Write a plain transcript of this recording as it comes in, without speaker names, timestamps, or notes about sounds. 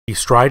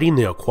striding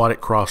the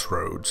aquatic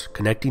crossroads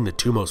connecting the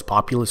two most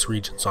populous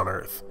regions on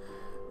Earth.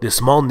 This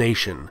small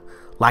nation,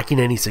 lacking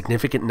any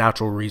significant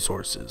natural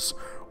resources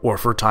or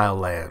fertile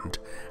land,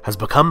 has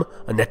become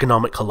an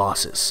economic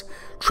colossus,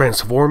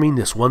 transforming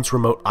this once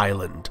remote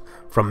island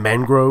from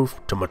mangrove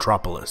to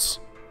metropolis.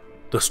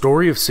 The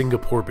story of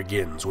Singapore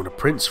begins when a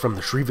prince from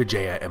the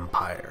Srivijaya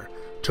Empire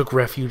took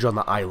refuge on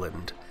the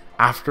island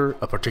after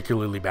a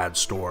particularly bad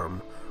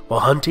storm. While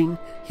hunting,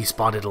 he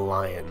spotted a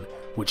lion,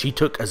 which he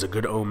took as a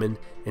good omen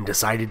and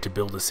decided to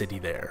build a city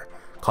there,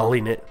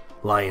 calling it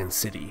Lion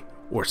City,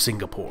 or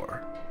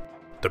Singapore.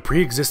 The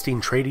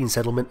pre-existing trading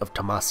settlement of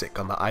Temasek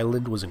on the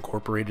island was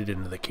incorporated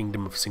into the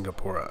Kingdom of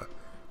Singapura.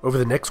 Over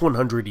the next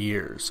 100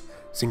 years,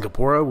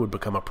 Singapura would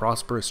become a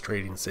prosperous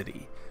trading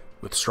city,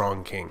 with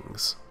strong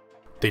kings.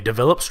 They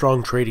developed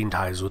strong trading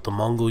ties with the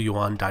Mongol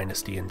Yuan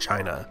dynasty in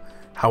China.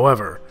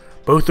 However,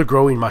 both the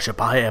growing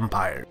Majapahit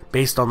Empire,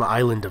 based on the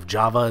island of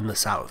Java in the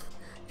south,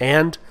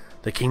 and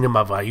the Kingdom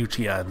of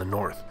Ayutthaya in the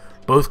north,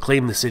 both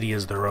claimed the city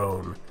as their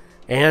own,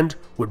 and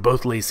would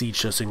both lay siege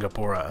to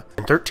Singapura.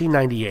 In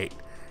 1398,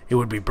 it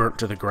would be burnt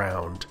to the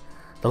ground.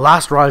 The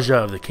last Raja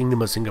of the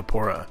Kingdom of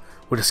Singapura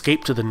would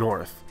escape to the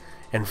north,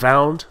 and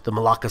found the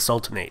Malacca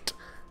Sultanate,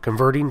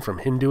 converting from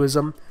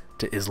Hinduism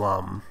to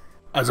Islam.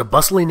 As a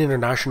bustling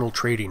international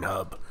trading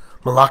hub,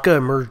 Malacca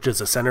emerged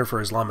as a center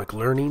for Islamic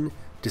learning,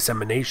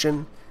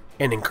 dissemination,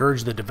 and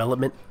encouraged the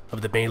development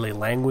of the Malay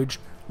language,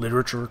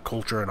 literature,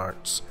 culture, and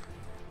arts.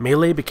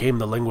 Malay became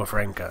the lingua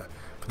franca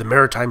for the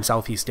maritime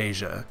Southeast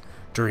Asia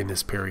during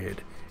this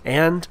period,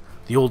 and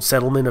the old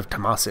settlement of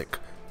Temasek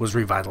was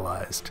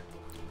revitalized.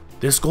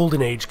 This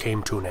golden age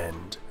came to an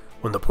end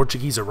when the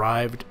Portuguese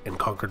arrived and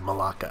conquered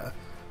Malacca.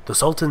 The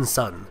Sultan's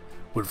son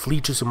would flee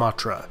to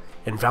Sumatra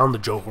and found the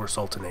Johor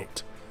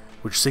Sultanate,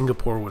 which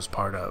Singapore was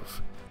part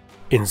of.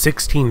 In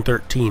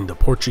 1613, the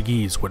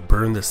Portuguese would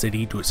burn the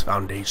city to its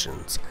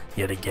foundations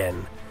yet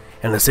again,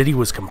 and the city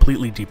was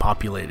completely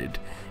depopulated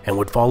and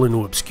would fall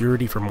into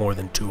obscurity for more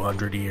than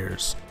 200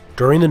 years.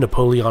 During the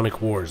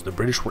Napoleonic Wars, the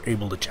British were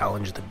able to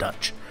challenge the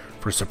Dutch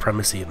for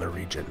supremacy in the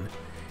region.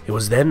 It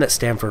was then that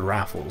Stamford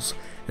Raffles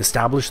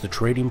established the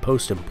trading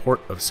post and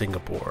port of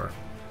Singapore.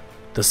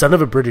 The son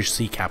of a British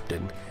sea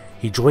captain,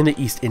 he joined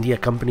the East India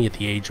Company at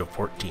the age of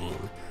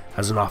 14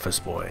 as an office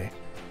boy.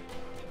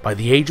 By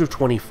the age of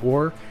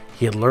 24,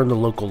 he had learned the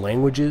local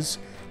languages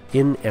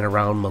in and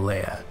around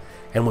Malaya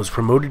and was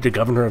promoted to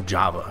governor of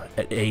Java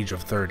at the age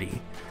of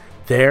 30.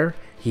 There,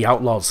 he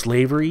outlawed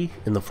slavery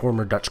in the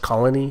former Dutch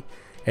colony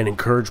and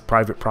encouraged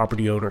private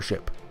property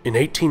ownership. In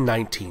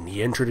 1819,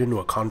 he entered into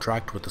a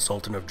contract with the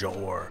Sultan of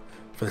Johor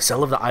for the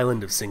sale of the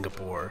island of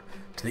Singapore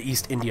to the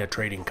East India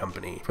Trading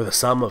Company for the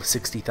sum of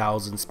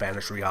 60,000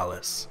 Spanish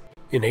reales.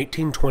 In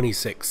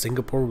 1826,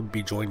 Singapore would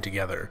be joined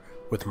together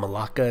with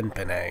Malacca and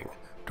Penang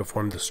to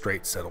form the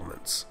Straits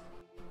Settlements.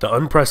 The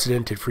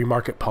unprecedented free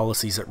market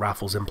policies that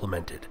Raffles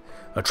implemented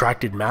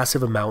attracted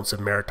massive amounts of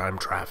maritime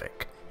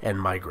traffic and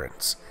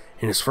migrants.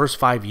 In his first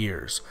 5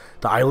 years,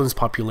 the island's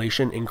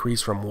population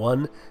increased from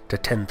 1 to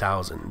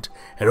 10,000,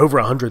 and over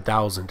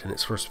 100,000 in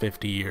its first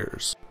 50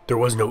 years. There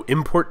was no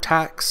import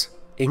tax,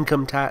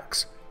 income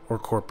tax, or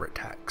corporate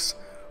tax.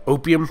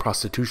 Opium,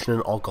 prostitution,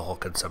 and alcohol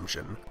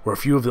consumption were a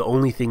few of the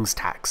only things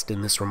taxed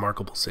in this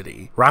remarkable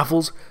city.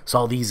 Raffles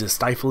saw these as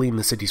stifling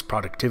the city's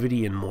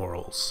productivity and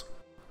morals.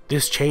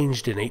 This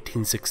changed in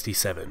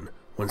 1867,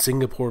 when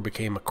Singapore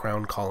became a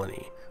crown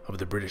colony of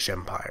the British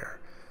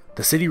Empire.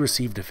 The city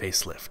received a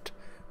facelift.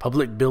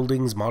 Public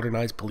buildings,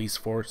 modernized police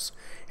force,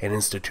 and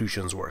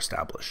institutions were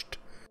established.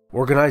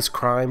 Organized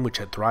crime, which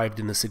had thrived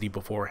in the city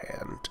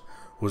beforehand,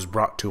 was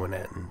brought to an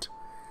end.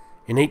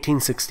 In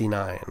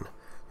 1869,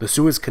 the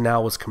Suez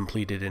Canal was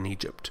completed in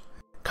Egypt,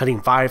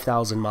 cutting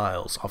 5,000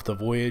 miles off the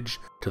voyage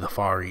to the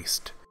Far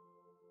East.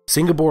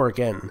 Singapore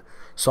again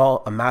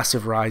saw a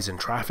massive rise in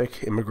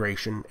traffic,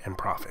 immigration, and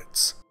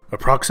profits.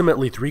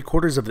 Approximately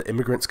 3/4 of the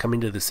immigrants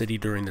coming to the city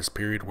during this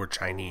period were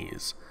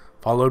Chinese,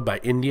 followed by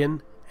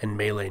Indian and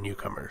Malay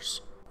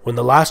newcomers. When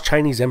the last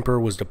Chinese emperor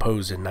was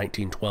deposed in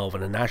 1912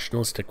 and a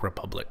nationalistic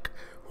republic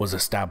was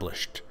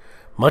established,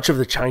 much of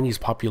the Chinese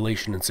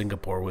population in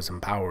Singapore was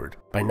empowered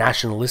by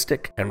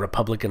nationalistic and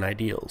republican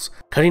ideals,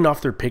 cutting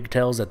off their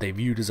pigtails that they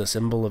viewed as a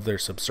symbol of their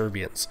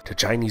subservience to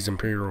Chinese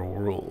imperial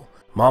rule.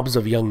 Mobs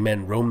of young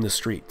men roamed the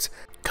streets,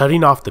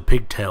 cutting off the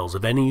pigtails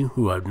of any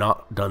who had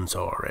not done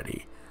so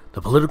already.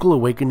 The political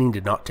awakening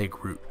did not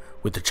take root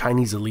with the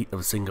Chinese elite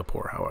of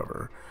Singapore,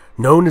 however.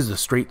 Known as the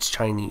Straits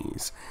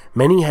Chinese,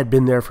 many had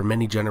been there for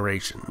many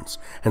generations,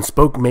 and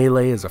spoke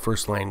Malay as a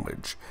first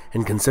language,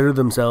 and considered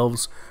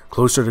themselves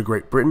closer to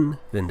Great Britain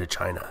than to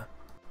China.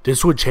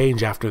 This would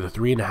change after the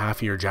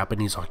 3.5-year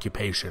Japanese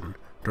occupation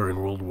during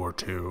World War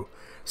II.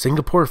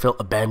 Singapore felt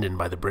abandoned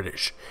by the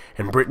British,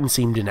 and Britain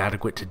seemed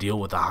inadequate to deal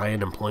with the high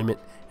unemployment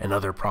and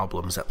other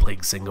problems that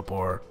plagued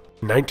Singapore.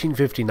 In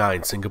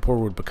 1959, Singapore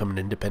would become an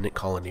independent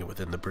colony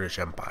within the British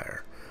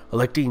Empire,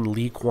 electing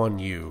Lee Kuan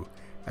Yew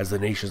as the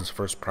nation's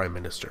first prime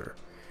minister.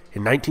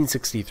 In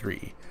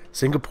 1963,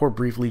 Singapore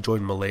briefly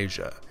joined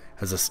Malaysia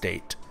as a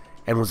state,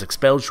 and was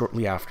expelled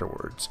shortly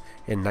afterwards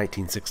in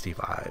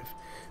 1965,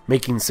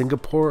 making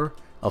Singapore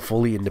a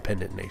fully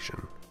independent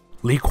nation.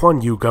 Lee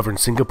Kuan Yew governed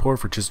Singapore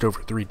for just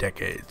over 3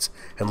 decades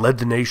and led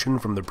the nation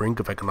from the brink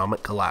of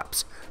economic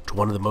collapse to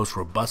one of the most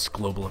robust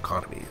global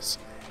economies.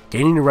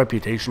 Gaining a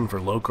reputation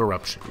for low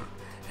corruption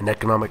and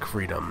economic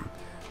freedom,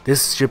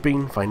 this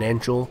shipping,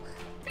 financial,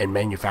 and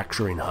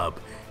manufacturing hub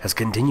has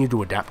continued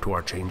to adapt to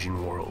our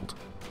changing world.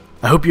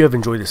 I hope you have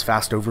enjoyed this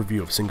fast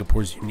overview of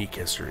Singapore's unique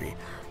history.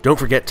 Don't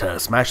forget to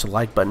smash the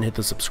like button, hit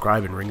the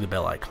subscribe, and ring the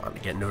bell icon to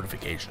get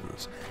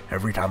notifications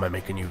every time I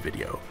make a new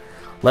video.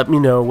 Let me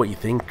know what you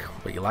think,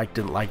 what you liked,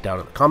 didn't like down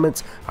in the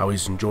comments. I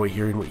always enjoy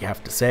hearing what you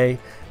have to say.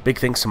 Big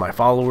thanks to my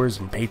followers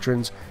and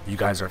patrons. You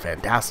guys are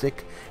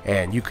fantastic,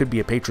 and you could be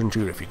a patron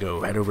too if you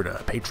go head over to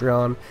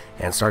Patreon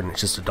and starting at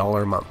just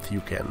 $1 a month. You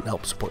can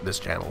help support this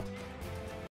channel.